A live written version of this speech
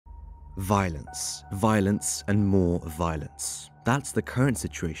Violence, violence, and more violence. That's the current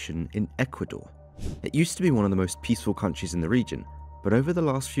situation in Ecuador. It used to be one of the most peaceful countries in the region, but over the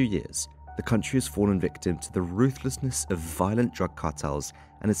last few years, the country has fallen victim to the ruthlessness of violent drug cartels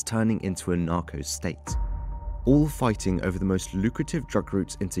and is turning into a narco state. All fighting over the most lucrative drug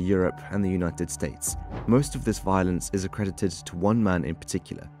routes into Europe and the United States. Most of this violence is accredited to one man in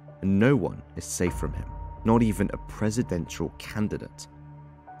particular, and no one is safe from him, not even a presidential candidate.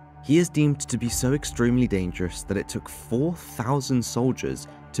 He is deemed to be so extremely dangerous that it took 4,000 soldiers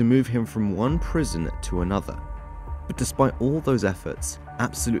to move him from one prison to another. But despite all those efforts,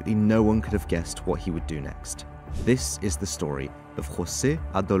 absolutely no one could have guessed what he would do next. This is the story of José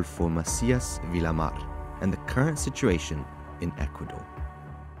Adolfo Macías Villamar and the current situation in Ecuador.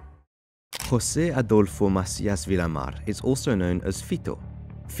 José Adolfo Macías Villamar is also known as Fito.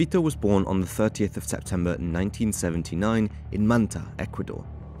 Fito was born on the 30th of September 1979 in Manta, Ecuador.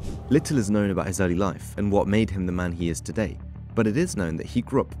 Little is known about his early life and what made him the man he is today, but it is known that he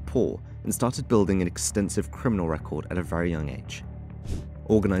grew up poor and started building an extensive criminal record at a very young age.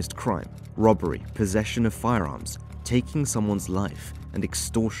 Organized crime, robbery, possession of firearms, taking someone's life, and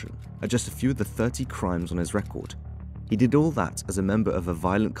extortion are just a few of the 30 crimes on his record. He did all that as a member of a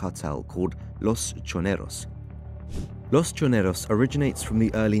violent cartel called Los Choneros. Los Choneros originates from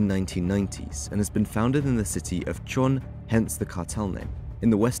the early 1990s and has been founded in the city of Chon, hence the cartel name, in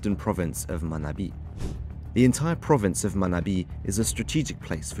the western province of Manabí. The entire province of Manabí is a strategic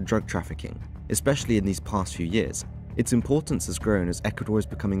place for drug trafficking, especially in these past few years. Its importance has grown as Ecuador is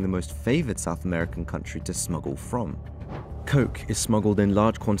becoming the most favored South American country to smuggle from. Coke is smuggled in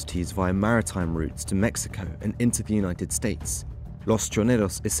large quantities via maritime routes to Mexico and into the United States. Los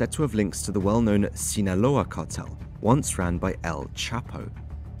Choneros is said to have links to the well-known Sinaloa cartel, once ran by El Chapo.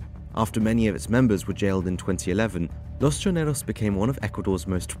 After many of its members were jailed in 2011, Los Choneros became one of Ecuador's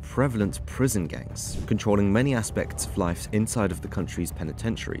most prevalent prison gangs, controlling many aspects of life inside of the country's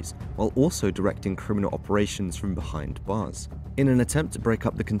penitentiaries, while also directing criminal operations from behind bars. In an attempt to break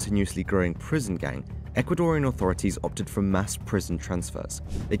up the continuously growing prison gang, Ecuadorian authorities opted for mass prison transfers.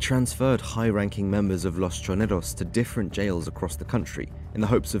 They transferred high-ranking members of Los Choneros to different jails across the country in the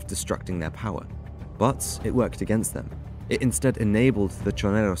hopes of destructing their power. But it worked against them. It instead enabled the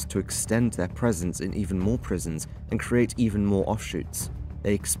Choneros to extend their presence in even more prisons and create even more offshoots.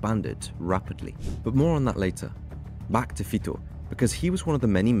 They expanded rapidly. But more on that later. Back to Fito, because he was one of the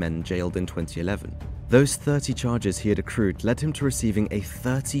many men jailed in 2011. Those 30 charges he had accrued led him to receiving a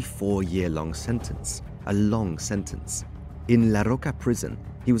 34-year-long sentence. A long sentence. In La Roca prison,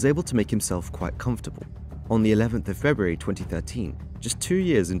 he was able to make himself quite comfortable. On the 11th of February 2013, just 2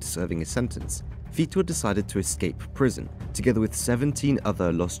 years into serving his sentence, Fito decided to escape prison, together with 17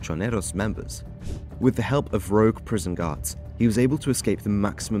 other Los Choneros members. With the help of rogue prison guards, he was able to escape the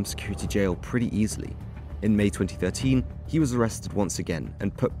maximum security jail pretty easily. In May 2013, he was arrested once again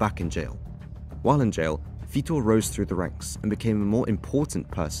and put back in jail. While in jail, Fito rose through the ranks and became a more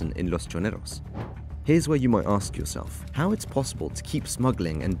important person in Los Choneros. Here's where you might ask yourself how it's possible to keep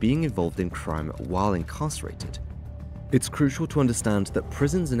smuggling and being involved in crime while incarcerated. It's crucial to understand that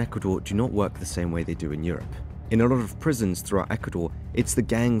prisons in Ecuador do not work the same way they do in Europe. In a lot of prisons throughout Ecuador, it's the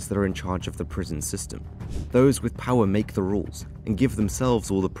gangs that are in charge of the prison system. Those with power make the rules and give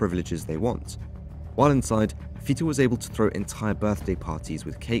themselves all the privileges they want. While inside, Fito was able to throw entire birthday parties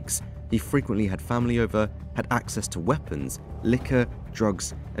with cakes, he frequently had family over, had access to weapons, liquor,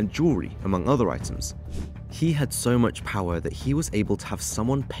 drugs, and jewelry, among other items. He had so much power that he was able to have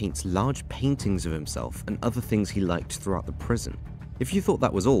someone paint large paintings of himself and other things he liked throughout the prison. If you thought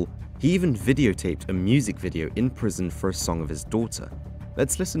that was all, he even videotaped a music video in prison for a song of his daughter.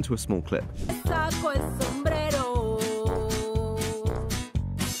 Let's listen to a small clip.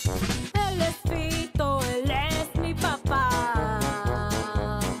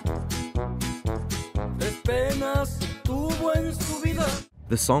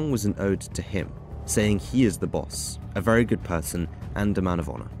 The song was an ode to him, saying he is the boss, a very good person, and a man of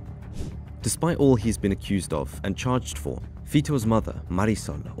honor. Despite all he's been accused of and charged for, Fito's mother,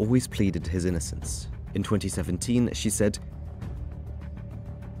 Marisol, always pleaded his innocence. In 2017, she said,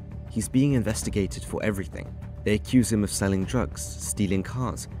 "He's being investigated for everything. They accuse him of selling drugs, stealing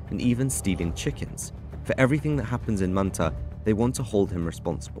cars, and even stealing chickens. For everything that happens in Manta, they want to hold him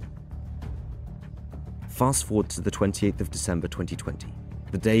responsible." Fast forward to the 28th of December 2020.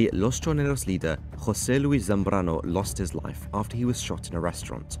 The day Los Choneros leader José Luis Zambrano lost his life after he was shot in a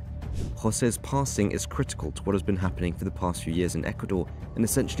restaurant. José's passing is critical to what has been happening for the past few years in Ecuador and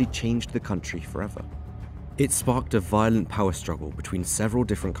essentially changed the country forever. It sparked a violent power struggle between several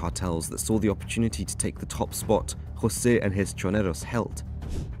different cartels that saw the opportunity to take the top spot José and his Choneros held.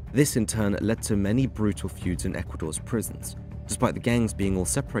 This in turn led to many brutal feuds in Ecuador's prisons, despite the gangs being all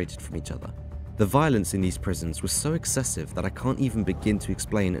separated from each other. The violence in these prisons was so excessive that I can't even begin to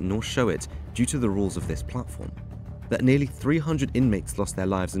explain nor show it due to the rules of this platform. That nearly 300 inmates lost their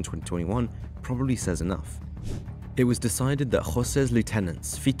lives in 2021 probably says enough. It was decided that José's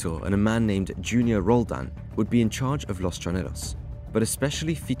lieutenants, Fito and a man named Junior Roldan, would be in charge of Los Choneros, but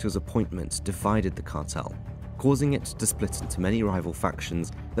especially Fito's appointment divided the cartel, causing it to split into many rival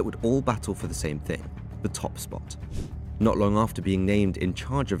factions that would all battle for the same thing, the top spot. Not long after being named in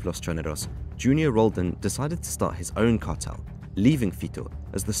charge of Los Choneros, Junior Roldan decided to start his own cartel, leaving Fito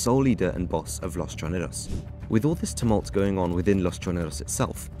as the sole leader and boss of Los Choneros. With all this tumult going on within Los Choneros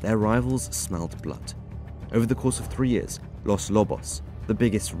itself, their rivals smelled blood. Over the course of 3 years, Los Lobos, the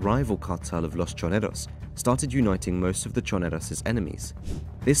biggest rival cartel of Los Choneros, started uniting most of the Choneros' enemies.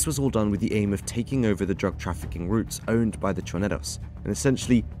 This was all done with the aim of taking over the drug trafficking routes owned by the Choneros and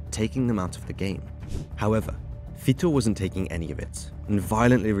essentially taking them out of the game. However, Fito wasn't taking any of it and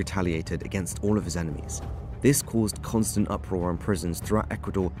violently retaliated against all of his enemies. This caused constant uproar in prisons throughout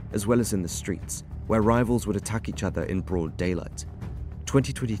Ecuador as well as in the streets, where rivals would attack each other in broad daylight.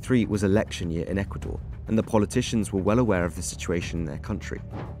 2023 was election year in Ecuador, and the politicians were well aware of the situation in their country.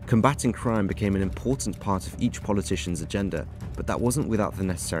 Combating crime became an important part of each politician's agenda, but that wasn't without the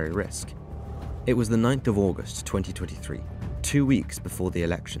necessary risk. It was the 9th of August 2023, 2 weeks before the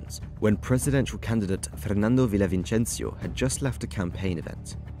elections, when presidential candidate Fernando Villavicencio had just left a campaign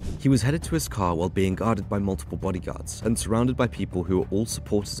event. He was headed to his car while being guarded by multiple bodyguards and surrounded by people who were all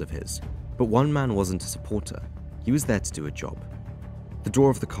supporters of his. But one man wasn't a supporter, he was there to do a job. The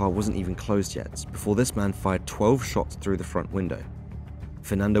door of the car wasn't even closed yet before this man fired 12 shots through the front window.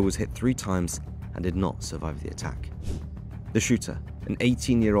 Fernando was hit 3 times and did not survive the attack. The shooter, an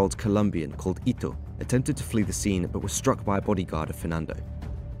 18-year-old Colombian called Ito, attempted to flee the scene but was struck by a bodyguard of Fernando.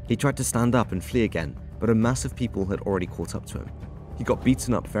 He tried to stand up and flee again, but a mass of people had already caught up to him. He got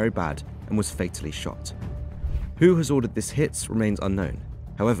beaten up very bad and was fatally shot. Who has ordered this hit remains unknown.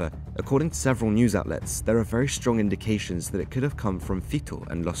 However, according to several news outlets, there are very strong indications that it could have come from Fito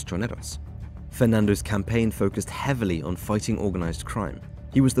and Los Choneros. Fernando's campaign focused heavily on fighting organized crime.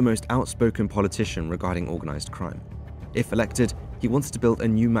 He was the most outspoken politician regarding organized crime. If elected, he wanted to build a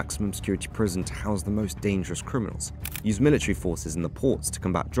new maximum security prison to house the most dangerous criminals, use military forces in the ports to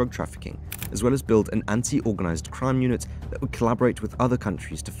combat drug trafficking, as well as build an anti-organized crime unit that would collaborate with other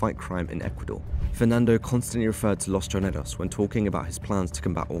countries to fight crime in Ecuador. Fernando constantly referred to Los Choneros when talking about his plans to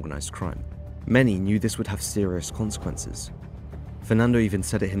combat organized crime. Many knew this would have serious consequences. Fernando even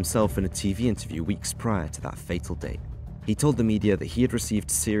said it himself in a TV interview weeks prior to that fatal day. He told the media that he had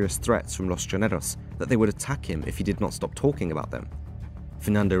received serious threats from Los Choneros that they would attack him if he did not stop talking about them.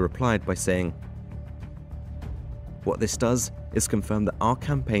 Fernando replied by saying, "What this does is confirm that our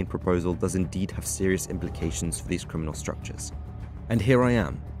campaign proposal does indeed have serious implications for these criminal structures. And here I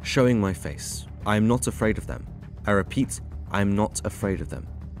am, showing my face. I am not afraid of them. I repeat, I am not afraid of them.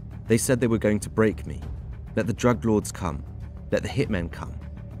 They said they were going to break me. Let the drug lords come. Let the hitmen come.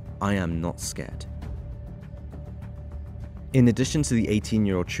 I am not scared." In addition to the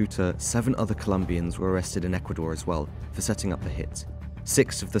 18-year-old shooter, 7 other Colombians were arrested in Ecuador as well for setting up the hit.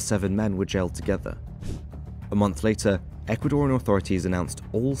 6 of the 7 men were jailed together. A month later, Ecuadorian authorities announced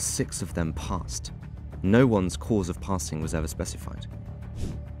all 6 of them passed. No one's cause of passing was ever specified.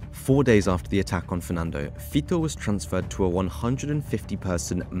 4 days after the attack on Fernando, Fito was transferred to a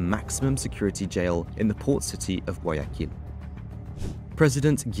 150-person maximum security jail in the port city of Guayaquil.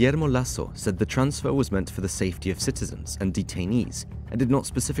 President Guillermo Lasso said the transfer was meant for the safety of citizens and detainees and did not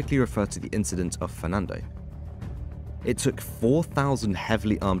specifically refer to the incident of Fernando. It took 4,000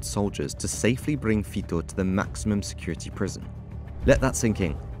 heavily armed soldiers to safely bring Fito to the maximum security prison. Let that sink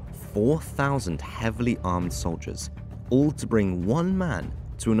in. 4,000 heavily armed soldiers, all to bring one man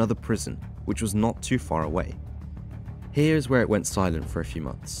to another prison, which was not too far away. Here's where it went silent for a few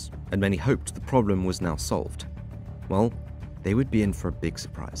months, and many hoped the problem was now solved. Well, they would be in for a big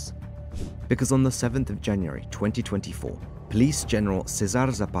surprise. Because on the 7th of January 2024, Police General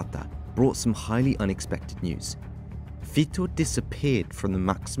Cesar Zapata brought some highly unexpected news. Fito disappeared from the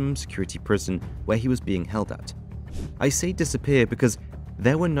maximum security prison where he was being held at. I say disappear because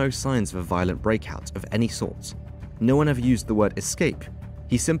there were no signs of a violent breakout of any sort. No one ever used the word escape.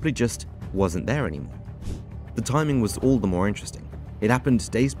 He simply just wasn't there anymore. The timing was all the more interesting. It happened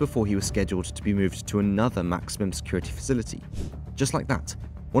days before he was scheduled to be moved to another maximum security facility. Just like that,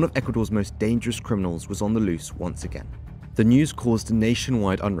 one of Ecuador's most dangerous criminals was on the loose once again. The news caused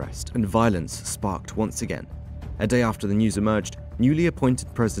nationwide unrest and violence sparked once again. A day after the news emerged, newly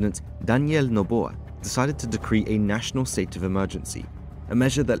appointed President Daniel Noboa decided to decree a national state of emergency, a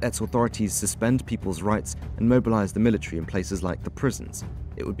measure that lets authorities suspend people's rights and mobilize the military in places like the prisons.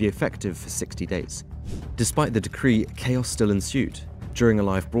 It would be effective for 60 days. Despite the decree, chaos still ensued. During a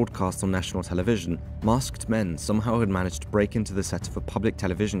live broadcast on national television, masked men somehow had managed to break into the set of a public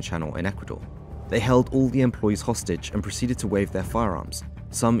television channel in Ecuador. They held all the employees hostage and proceeded to wave their firearms,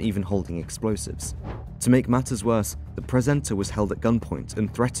 some even holding explosives. To make matters worse, the presenter was held at gunpoint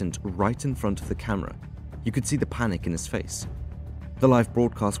and threatened right in front of the camera. You could see the panic in his face. The live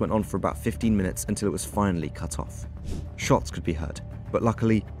broadcast went on for about 15 minutes until it was finally cut off. Shots could be heard, but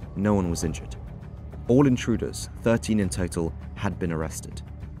luckily, no one was injured. All intruders, 13 in total, had been arrested.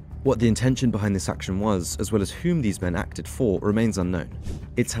 What the intention behind this action was, as well as whom these men acted for, remains unknown.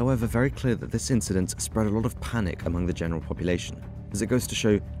 It's however very clear that this incident spread a lot of panic among the general population, as it goes to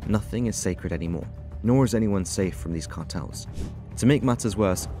show nothing is sacred anymore, nor is anyone safe from these cartels. To make matters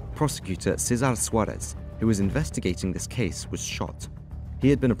worse, prosecutor Cesar Suarez, who was investigating this case, was shot. He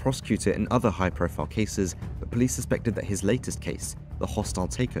had been a prosecutor in other high-profile cases, but police suspected that his latest case, the hostile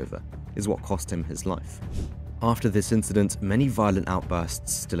takeover, is what cost him his life. After this incident, many violent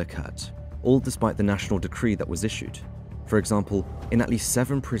outbursts still occurred, all despite the national decree that was issued. For example, in at least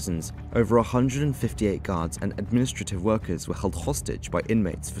 7 prisons, over 158 guards and administrative workers were held hostage by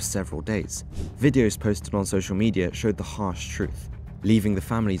inmates for several days. Videos posted on social media showed the harsh truth, leaving the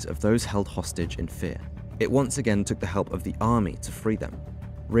families of those held hostage in fear. It once again took the help of the army to free them.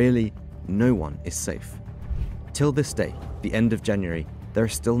 Really, no one is safe. Till this day, the end of January, there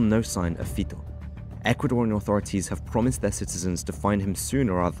is still no sign of Fito. Ecuadorian authorities have promised their citizens to find him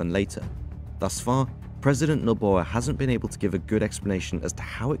sooner rather than later. Thus far, President Noboa hasn't been able to give a good explanation as to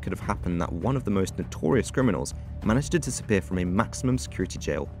how it could have happened that one of the most notorious criminals managed to disappear from a maximum security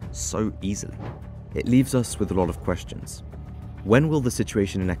jail so easily. It leaves us with a lot of questions. When will the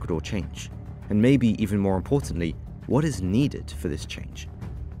situation in Ecuador change? And maybe even more importantly, what is needed for this change?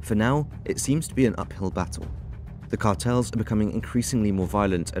 For now, it seems to be an uphill battle. The cartels are becoming increasingly more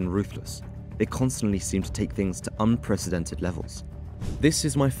violent and ruthless. They constantly seem to take things to unprecedented levels. This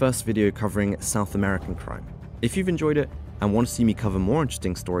is my first video covering South American crime. If you've enjoyed it and want to see me cover more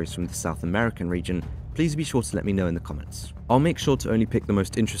interesting stories from the South American region, please be sure to let me know in the comments. I'll make sure to only pick the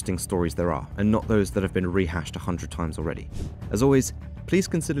most interesting stories there are, and not those that have been rehashed 100 times already. As always, please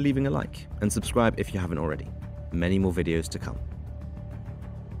consider leaving a like and subscribe if you haven't already. Many more videos to come.